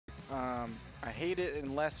I hate it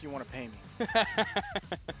unless you want to pay me.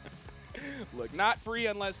 Look, not free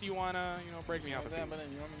unless you wanna, you know, break me off a piece. But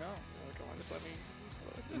then you let me know. Come on, just let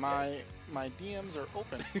me. My DMs are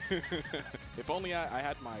open. If only I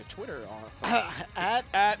had my Twitter on.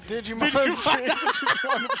 at Digimon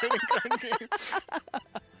Trading Card Game.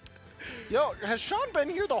 Yo, has Sean been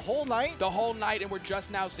here the whole night? The whole night, and we're just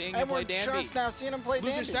now seeing him play Danbi. And we're just now seeing him play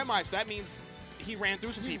Danbi. Loser semis, so that means he ran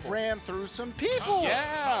through some people. He ran through some people.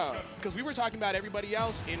 Yeah, because we were talking about everybody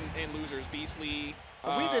else in Losers, Beastly.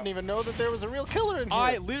 We didn't even know that there was a real killer in here.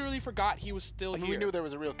 I literally forgot he was still here. We knew there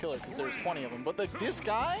was a real killer because there was 20 of them, but this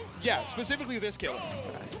guy? Yeah, specifically this killer.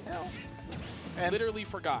 And literally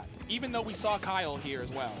forgot, even though we saw Kyle here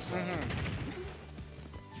as well. So.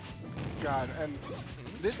 God, and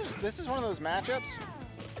this is one of those matchups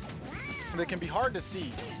that can be hard to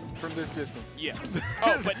see from this distance. Yes.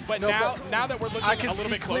 Oh, but No, now that we're looking I can a little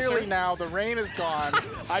see bit closer, clearly now. The rain is gone.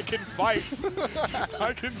 I can fight.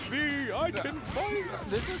 I can see. I can fight.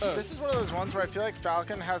 This is one of those ones where I feel like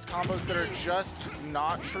Falcon has combos that are just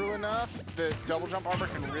not true enough that double jump armor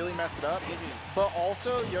can really mess it up. But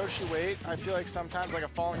also Yoshi weight, I feel like sometimes like a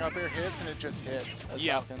falling up air hits and it just hits.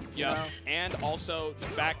 Yeah. Falcon, Yeah. you know? And also the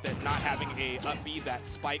fact that not having a up B that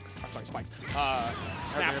spikes. I'm sorry, spikes.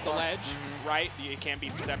 Snaps the ledge. Right. It can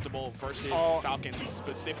be susceptible versus Falcon's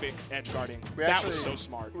specific edge guarding. That was so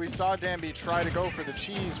smart. We saw Danbi try to go for the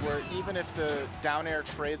cheese where even if the down air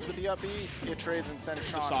trades with the up B, it trades and sends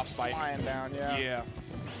Sean soft spike flying down. Yeah. Yeah.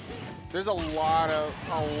 There's a lot of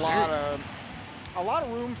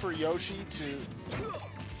room for Yoshi to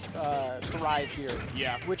thrive here.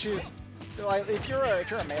 Yeah. Which is like if you're a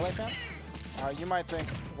Melee fan, you might think,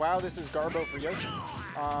 wow, this is Garbo for Yoshi.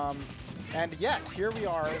 And yet, here we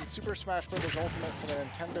are in Super Smash Bros. Ultimate for the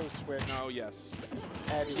Nintendo Switch. Oh, yes.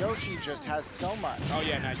 And Yoshi just has so much. Oh,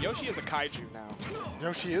 yeah, now Yoshi is a kaiju now.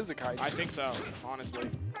 Yoshi is a kaiju. I think so, honestly.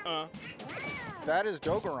 That is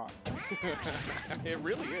Dogoron. It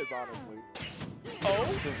really is, honestly.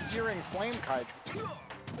 Oh, the Searing Flame Kaiju.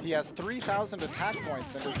 He has 3,000 attack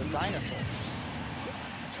points and is a dinosaur.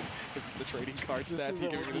 This is the trading card stats.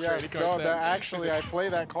 Actually, I play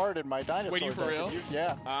that card in my dinosaur. Wait, you for real?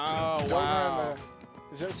 Yeah. Oh, wow.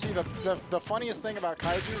 See, the funniest thing about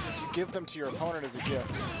kaijus is you give them to your opponent as a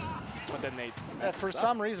gift. But then they... for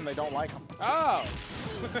some reason, they don't like them. Oh!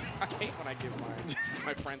 I hate when I give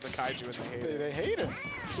my friends a kaiju and they hate it. They hate it.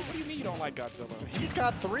 What do you mean you don't like Godzilla? He's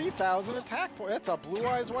got 3,000 attack points. That's a Blue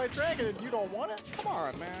Eyes White Dragon and you don't want it? Come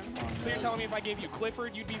on, man. So you're telling me if I gave you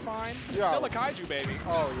Clifford, you'd be fine? Yeah. Still a kaiju, baby.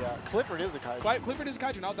 Oh, yeah. Clifford is a kaiju. Clifford is a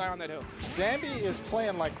kaiju, and I'll die on that hill. Danbi is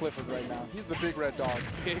playing like Clifford right now. He's the big red dog.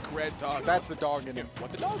 Big red dog. That's the dog in him.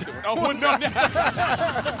 What the dog doing? Oh, no.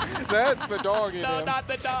 That's the dog in him. No, not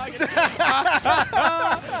the dog in him.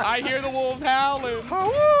 I hear the wolves howling.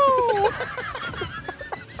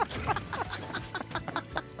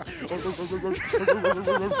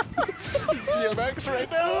 It's DMX right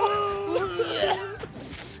now.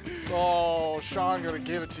 Oh, Sean gonna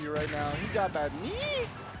give it to you right now. He got that knee,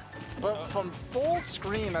 but from full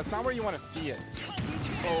screen, that's not where you want to see it.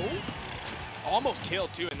 Oh. Almost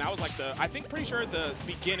killed too, and that was like pretty sure the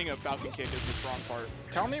beginning of Falcon Kick is the strong part.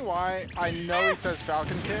 Tell me why I know he says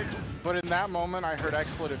Falcon Kick, but in that moment I heard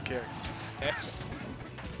expletive kick.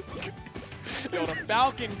 Yo, the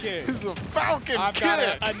Falcon Kick. This is a Falcon I've Kick.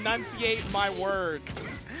 got to enunciate my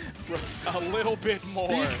words a little bit more.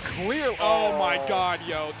 Speak clearly. Oh my God,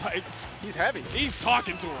 yo. He's heavy. He's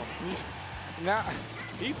talking to him.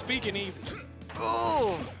 He's speaking easy.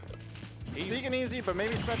 Oh. Speaking easy, but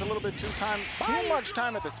maybe spent a little bit too much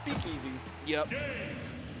time at the speakeasy. Yep.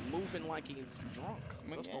 Moving like he's drunk,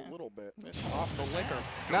 just a little bit. Off the liquor.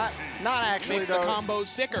 Not actually. Makes though. the combos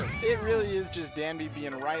sicker. It really is just Danbi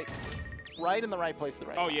being right in the right place at the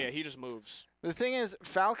right time. Oh yeah, he just moves. The thing is,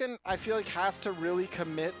 Falcon, I feel like has to really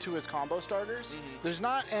commit to his combo starters. There's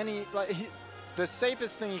not any the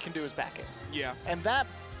safest thing he can do is back in. Yeah. And that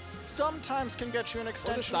sometimes can get you an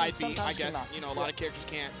extension. Or the side beat, I guess. You know, a lot of characters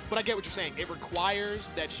can't. But I get what you're saying. It requires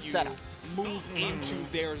that you move into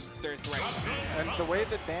their threats. And the way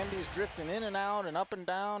that Danbi's drifting in and out and up and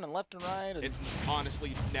down and left and right. And it's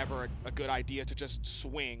honestly never a good idea to just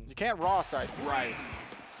swing. You can't raw side. Right.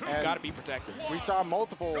 You've got to be protected. We saw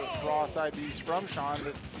multiple raw side Bs from Sean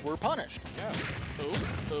that were punished. Yeah.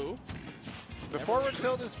 Ooh. The forward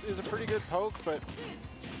tilt is a pretty good poke, but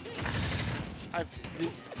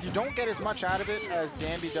you don't get as much out of it as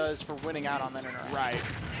Danbi does for winning out on that interaction. Right.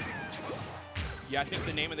 Yeah, I think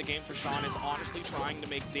the name of the game for Sean is honestly trying to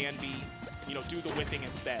make Danbi, you know, do the whiffing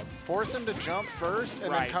instead. Force him to jump first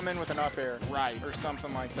and then come in with an up air. Right. Or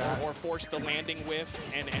something like that. Or force the landing whiff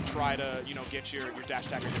and try to, you know, get your dash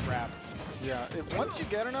tag or your grab. Yeah, once you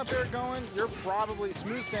get an up air going, you're probably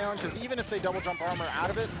smooth sailing, because even if they double jump armor out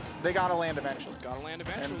of it, they gotta land eventually. Gotta land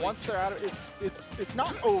eventually. And once they're out of it, it's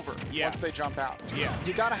not over once they jump out. Yeah.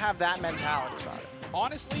 You gotta have that mentality about it.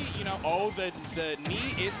 Honestly, you know, the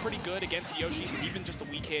knee is pretty good against Yoshi, even just a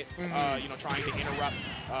weak hit, you know, trying to interrupt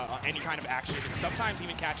any kind of action, and sometimes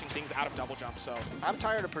even catching things out of double jump, so. I'm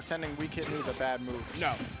tired of pretending weak hit knee is a bad move.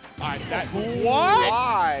 No. What?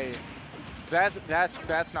 Why?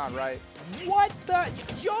 That's not right. What the?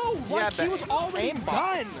 Yo, like he was already aimbot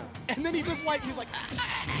done. And then he just like, he was like,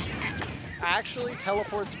 actually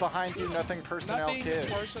teleports behind you, nothing personnel nothing kid.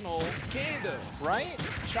 Personal kid. Right?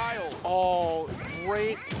 Child. Oh,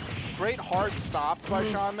 great hard stop by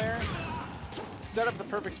Sean there. Set up the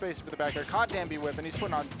perfect space for the back air. Caught Danbi whip, and he's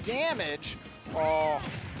putting on damage. Oh,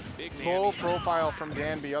 big low profile from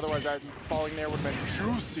Danbi. Otherwise, that falling there would have been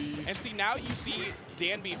juicy. And see, now you see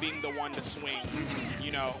Danbi being the one to swing, you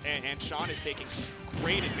know, and Sean is taking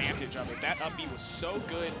great advantage of it. That up B was so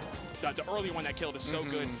good. The early one that killed is so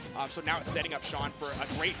good. So now it's setting up Sean for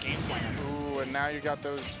a great game plan. Ooh, and now you got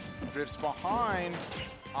those drifts behind.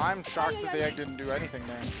 I'm shocked that the egg didn't do anything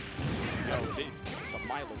there. Yo, the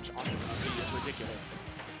mileage on this up B is ridiculous.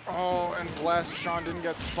 Oh, and blessed, Sean didn't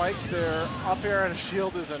get spiked there. Up air at a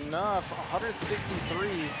shield is enough. 163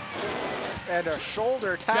 and a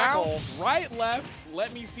shoulder tackle. Bounce, right, left.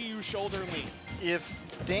 Let me see you shoulder lean. If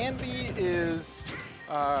Danbi is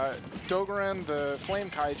Dogoran, the Flame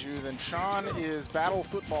Kaiju, then Sean is Battle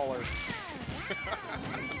Footballer.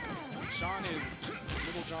 Sean is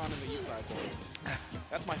Little John and the East Side Boys.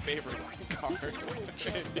 That's my favorite card.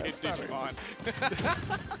 It's Digimon.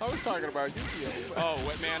 I was talking about Yu-Gi-Oh! Oh,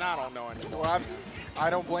 what, man, I don't know anymore. Well, I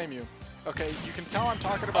don't blame you. Okay, you can tell I'm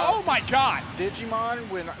talking about oh my god! Digimon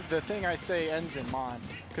when the thing I say ends in mon,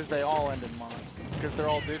 because they all end in mon. Because they're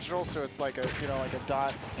all digital, so it's like a, you know, like a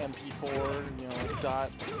dot MP4, you know, a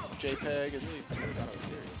dot JPEG. It's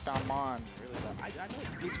found mon. I know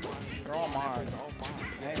Digimon. They're all mons. They're all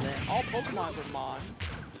mons. Hey, man. All Pokemons are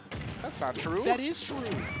mons. That's not true. That is true.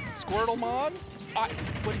 Squirtle mon?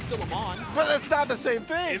 But he's still a mon. But that's not the same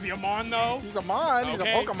thing. Is he a mon though? He's a mon. Okay. He's a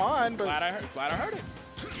Pokemon. But glad I heard it.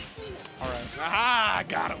 All right. Aha!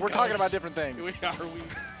 Got him. We're talking about different things. We are.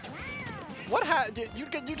 What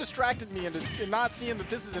you distracted me into not seeing that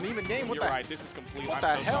this is an even game. You're right. This is complete. What the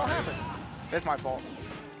hell happened? It's my fault.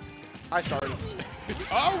 I started.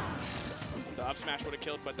 Oh! The up smash would have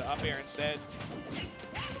killed, but the up air instead.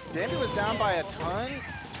 Danbi was down by a ton,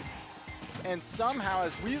 and somehow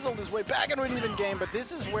has weaseled his way back into an even game, but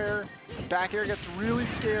this is where back air gets really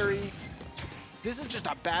scary. This is just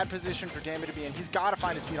a bad position for Danbi to be in. He's got to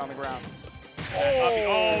find his feet on the ground.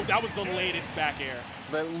 Oh, that was the latest back air.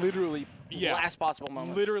 But literally last possible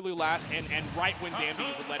moment. Literally last, and right when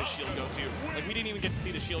Danbi would let his shield go too. Like, we didn't even get to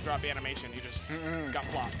see the shield drop animation. He just got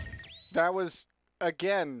plopped. That was,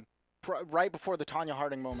 again, right before the Tanya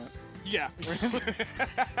Harding moment. Yeah.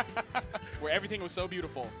 Where everything was so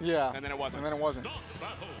beautiful. Yeah. And then it wasn't. And then it wasn't.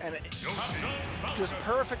 And just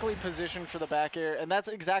perfectly positioned for the back air. And that's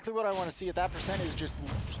exactly what I want to see at that percent is just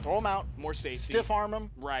throw them out. More safety. Stiff arm them.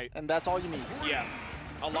 Right. And that's all you need. Yeah.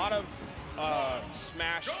 A lot of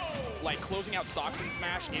Smash, like closing out stocks in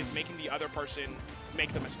Smash is making the other person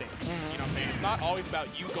make the mistake. You know what I'm saying? It's not always about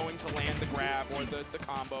you going to land the grab or the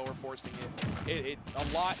combo or forcing it. A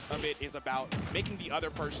lot of it is about making the other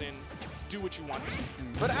person do what you want them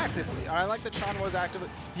to. But actively. I like that Sean was actively.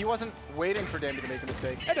 He wasn't waiting for Danbi to make a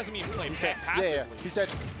mistake. That doesn't mean play passively. Yeah. He said,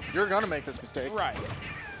 you're going to make this mistake. Right.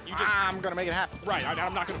 I'm going to make it happen. Right.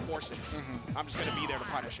 I'm not going to force it. I'm just going to be there to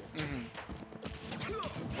punish it.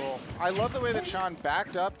 Well, I love the way that Sean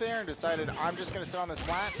backed up there and decided, I'm just going to sit on this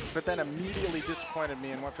plat, but then immediately disappointed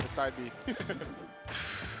me and went for the side B.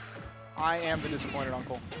 I am the disappointed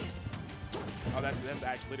uncle. Oh, that's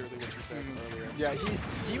actually literally what you said earlier. Yeah,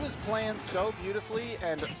 he was playing so beautifully,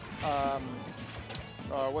 and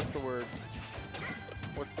what's the word?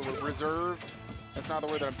 Reserved. That's not the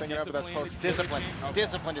word that I'm thinking of, but that's close. Disciplined. Okay.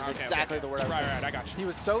 Disciplined is exactly the word I was thinking. Right, I got you. He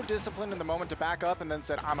was so disciplined in the moment to back up and then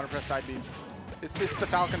said, I'm going to press side B. It's the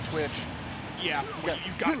Falcon Twitch. Yeah,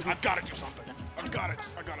 I've got to do something. I got to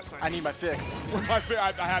side B. I need my fix. I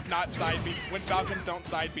have not side B. When Falcons don't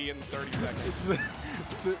side B in 30 seconds. It's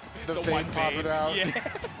the fade popping out. Yeah.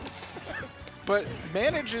 But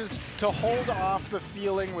manages to hold off the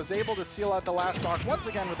feeling, was able to seal out the last stock once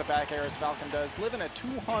again with the back air as Falcon does, living at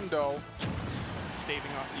 200.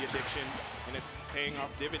 Staving off the addiction, and it's paying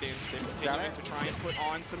off dividends. They're continuing to try and put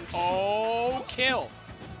on some... Oh, kill!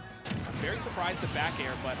 very surprised at back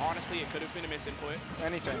air, but honestly, it could have been a misinput.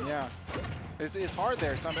 Anything, yeah. It's hard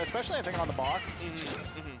there, especially I think on the box.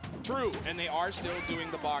 True, and they are still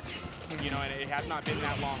doing the box, you know, and it has not been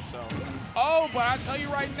that long, so. Oh, but I'll tell you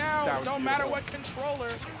right now, don't matter what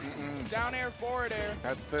controller, down air, forward air.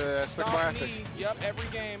 That's the classic. Knee. Yep, every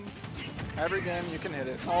game. Every game you can hit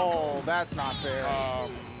it. Oh, that's not fair.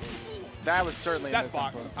 That was certainly that's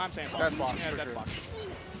box. I'm saying box. That's box, yeah, for that's sure. Box.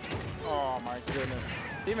 Oh my goodness.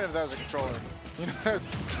 Even if that was a controller, you know,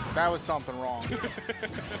 that was something wrong. It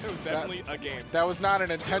was definitely a game. That was not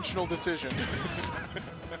an intentional decision.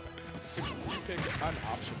 You picked an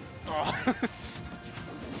option. Oh.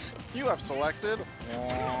 You have selected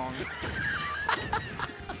wrong.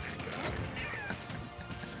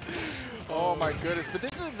 Oh my goodness, but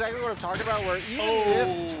this is exactly what I'm talking about, where even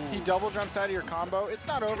if he double jumps out of your combo, it's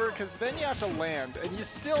not over, because then you have to land, and you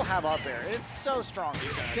still have up air. It's so strong.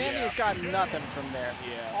 Danbi has got nothing from there.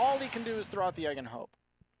 Yeah. All he can do is throw out the egg and hope.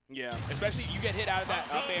 Yeah, especially you get hit out of that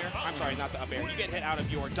up air. I'm sorry, not the up air. You get hit out of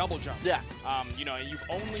your double jump. Yeah. You know, and you've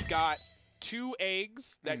only got 2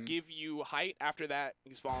 eggs that give you height. After that,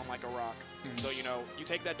 he's falling like a rock. So, you know, you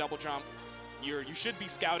take that double jump. You should be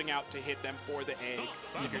scouting out to hit them for the egg.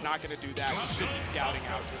 If you're not going to do that, you should be scouting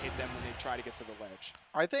out to hit them when they try to get to the ledge.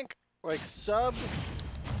 I think like sub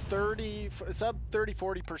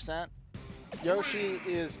 30-40%, Yoshi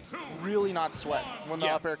is really not sweating when the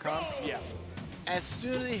up air comes. Yeah. As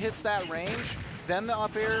soon as he hits that range, then the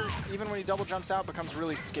up air, even when he double jumps out, becomes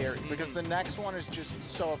really scary because the next one is just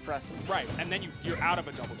so oppressive. Right, and then you're out of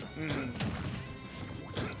a double jump.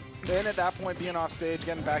 Then at that point, being off stage,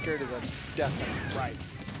 getting back aired is a death sentence. Right.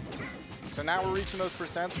 So now we're reaching those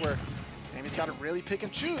percents where Danbi's got to really pick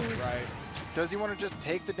and choose. Right. Does he want to just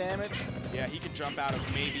take the damage? Yeah, he can jump out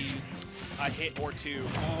of maybe a hit or 2.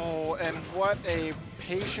 Oh, and what a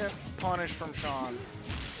patient punish from Sean.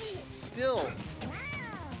 Still. Oh,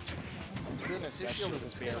 goodness, his shield is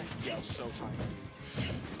scary. Yeah, it was so tiny.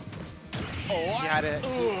 He had it.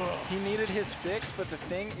 He needed his fix, but the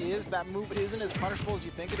thing is, that move isn't as punishable as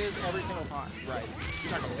you think it is every single time. Right.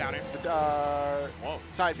 You're talking about down air?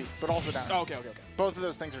 Side B, but also down air. Oh, okay. Both of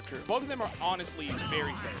those things are true. Both of them are honestly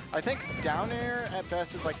very safe. I think down air at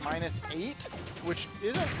best is like -8, which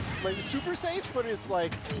isn't like super safe, but it's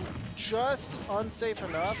like just unsafe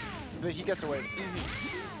enough that he gets away with it.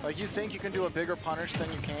 Like you think you can do a bigger punish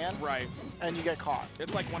than you can. Right. And you get caught.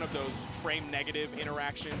 It's like one of those frame negative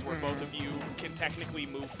interactions where both of you can technically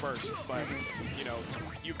move first, but you know,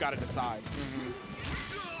 you've got to decide.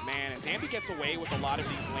 Man, and Danbi gets away with a lot of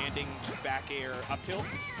these landing back air up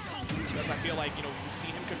tilts because I feel like, you know, we've seen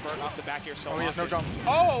him convert off the back air so often. He has no jump.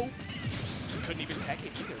 Oh! Couldn't even tech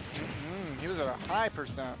it either, He was at a high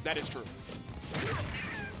percent. That is true.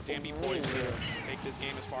 Danbi poised to take this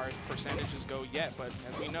game as far as percentages go yet, but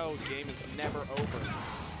as we know, the game is never over.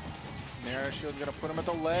 Nair shield gonna put him at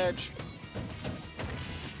the ledge.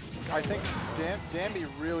 I think Danbi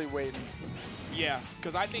really waiting. Yeah,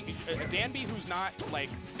 because I think Danbi, who's not like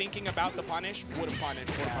thinking about the punish, would have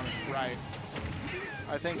punished. Right.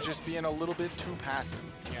 I think just being a little bit too passive.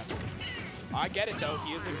 Yeah. I get it though.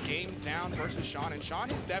 He is a game down versus Sean, and Sean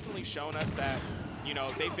has definitely shown us that, you know,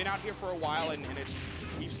 they've been out here for a while, and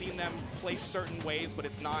we've seen them play certain ways, but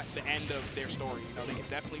it's not the end of their story. You know, they can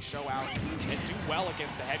definitely show out and do well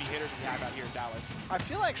against the heavy hitters we have out here in Dallas. I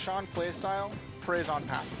feel like Sean playstyle preys on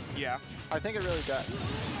passive. Yeah. I think it really does.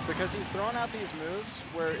 Because he's throwing out these moves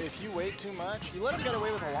where if you wait too much, you let him get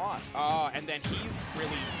away with a lot. And then he's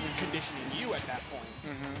really conditioning you at that point.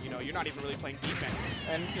 You know, you're not even really playing defense.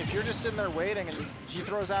 And if you're just sitting there waiting and he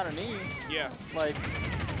throws out a knee, like,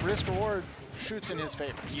 risk-reward shoots in his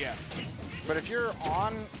favor. Yeah. But if you're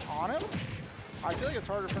on him, I feel like it's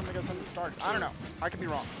harder for him to get something started. I don't know. I could be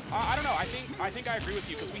wrong. I don't know. I think I agree with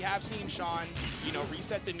you because we have seen Sean, you know,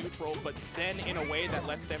 reset the neutral, but then in a way that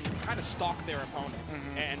lets them kind of stalk their opponent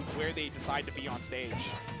and where they decide to be on stage.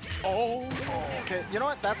 Okay, you know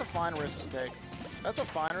what? That's a fine risk to take. That's a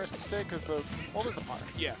fine risk to take because what was the punish?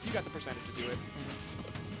 Yeah, you got the percentage to do it.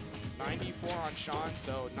 94 on Sean,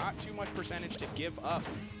 so not too much percentage to give up.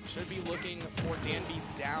 Should be looking for Danbi's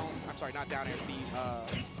not down airs, the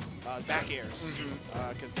back airs,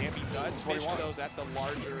 because Danbi does fish those at the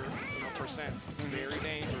larger percents. It's very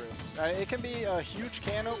dangerous. It can be a huge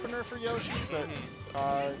can opener for Yoshi, but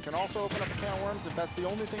it can also open up a can of worms if that's the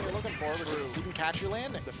only thing you're looking for, because he can catch you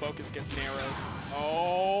landing. The focus gets narrowed.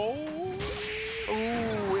 Oh!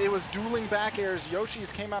 Ooh, it was dueling back airs.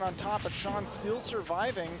 Yoshi's came out on top, but Sean's still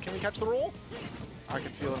surviving. Can we catch the roll? I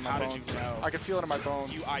could feel it in my bones. Did you know? I could feel it in my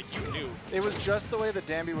bones. You knew. It was just the way that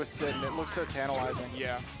Danbi was sitting. It looked so tantalizing.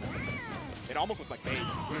 Yeah. It almost looked like bait.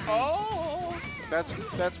 Oh! That's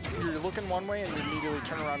you're looking one way and you immediately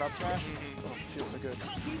turn around up smash. Oh, it feels so good.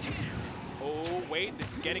 Oh, wait,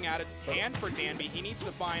 this is getting out of hand for Danbi. He needs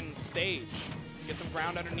to find stage. Get some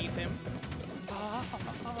ground underneath him.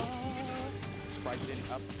 Surprised he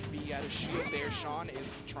didn't up B out of shield there. Sean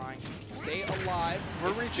is trying to stay alive.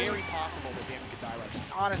 It's very possible that Danbi could die right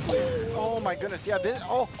now. Honestly. Oh my goodness. Yeah,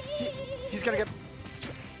 he's gonna get...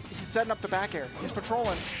 He's setting up the back air. He's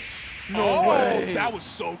patrolling. No way. That was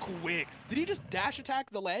so quick. Did he just dash attack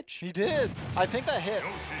the ledge? He did. I think that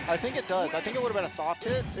hits. I think it does. I think it would have been a soft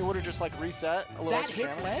hit. It would have just like reset a little. That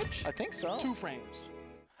hits ledge? I think so. 2 frames.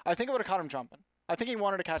 I think it would have caught him jumping. I think he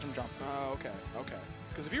wanted to catch him jumping. Oh, okay.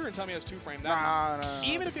 Because if you were to tell me it was 2 frame, that's... No.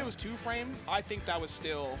 Even if it was 2 frame, I think that was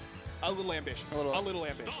still a little ambitious. A little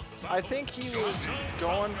ambitious. I think he was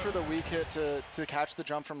going for the weak hit to catch the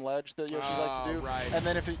jump from ledge that Yoshi likes to do. Right. And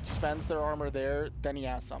then if he spends their armor there, then he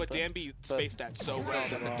has something. But Danbi spaced that so well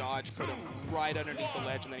that the dodge put him right underneath the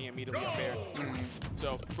ledge and then he immediately up air.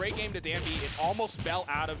 So great game to Danbi. It almost fell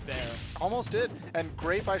out of there. Almost did. And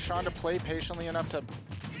great by Sean to play patiently enough to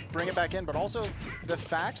bring it back in. But also the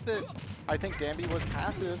fact that I think Danbi was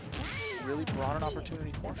passive really brought an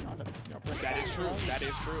opportunity for Sean to bring it back. That is true. That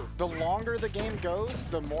is true. The longer the game goes,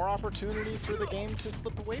 the more opportunity for the game to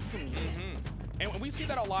slip away from you. And we see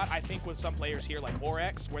that a lot, I think, with some players here, like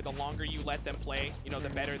Orex, where the longer you let them play, you know, the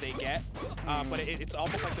better they get. But it's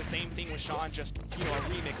almost like the same thing with Sean, just, you know, a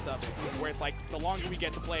remix of it, where it's like the longer we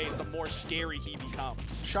get to play, the more scary he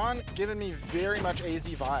becomes. Sean giving me very much AZ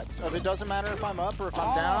vibes of it doesn't matter if I'm up or if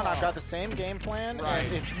I'm down, I've got the same game plan,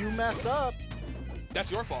 and if you mess up, that's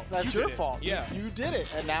your fault. That's your fault. Yeah. You did it,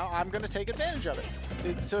 and now I'm going to take advantage of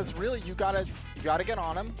it. So it's really, you gotta get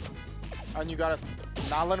on him, and you gotta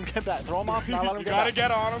not let him get back. Throw him off, not let him get back. You gotta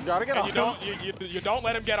get on him. You gotta get on him. You don't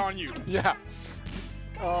let him get on you. Yeah.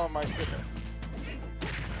 Oh my goodness.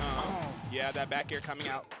 Yeah, that back air coming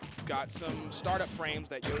out. Got some startup frames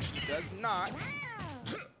that Yoshi does not.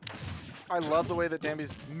 I love the way that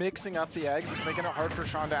Danbi's mixing up the eggs. It's making it hard for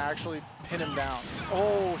Sean to actually pin him down.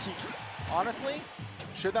 Oh, honestly,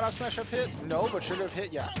 should that up smash have hit? No, but should it have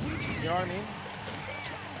hit? Yes. You know what I mean?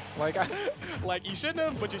 Like, like you shouldn't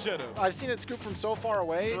have, but you should have. I've seen it scoop from so far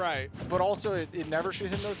away. Right. But also, it never should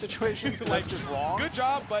hit in those situations because that's just wrong. Good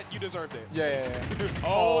job, but you deserved it. Yeah.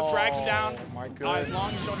 Oh, drags him down. Oh, my goodness. As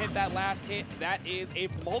long as you don't hit that last hit, that is a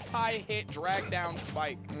multi-hit drag down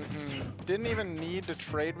spike. Didn't even need to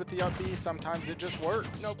trade with the up B. Sometimes it just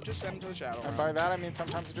works. Nope, just send him to the shadow. And by that, I mean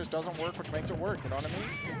sometimes it just doesn't work, which makes it work. You know what I mean?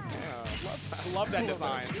 Yeah, love that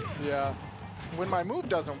design. Yeah. When my move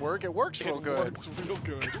doesn't work, it works real good. It works real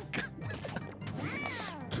good.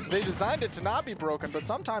 They designed it to not be broken, but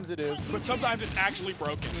sometimes it is. But sometimes it's actually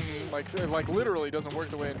broken. Like literally doesn't work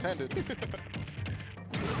the way intended.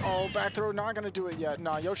 Oh, back throw, not gonna do it yet.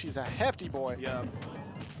 Nah, Yoshi's a hefty boy. Yeah.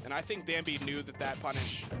 And I think Danbi knew that that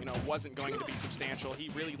punish, you know, wasn't going to be substantial. He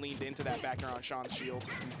really leaned into that back air on Sean's shield.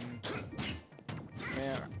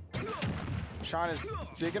 Man. Sean is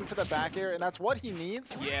digging for the back air, and that's what he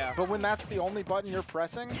needs. Yeah. But when that's the only button you're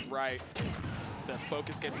pressing. Right. The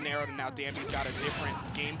focus gets narrowed, and now Danbi's got a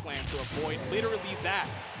different game plan to avoid literally that.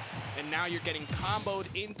 And now you're getting comboed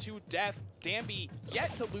into death. Danbi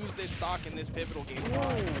yet to lose this stock in this pivotal game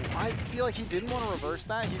 5. I feel like he didn't want to reverse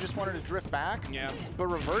that. He just wanted to drift back. Yeah. But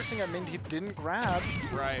reversing it meant he didn't grab.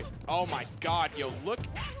 Right. Oh my god, yo, look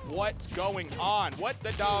what's going on. What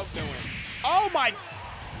the dog doing? Oh my...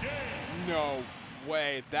 No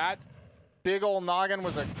way. That big old noggin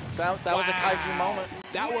was that was a kaiju moment.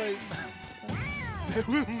 That was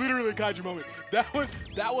literally a kaiju moment.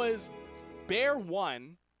 That was Bear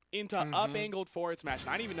 1 into up angled forward smash. And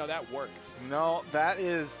I didn't even know that worked. No, that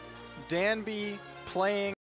is Danbi playing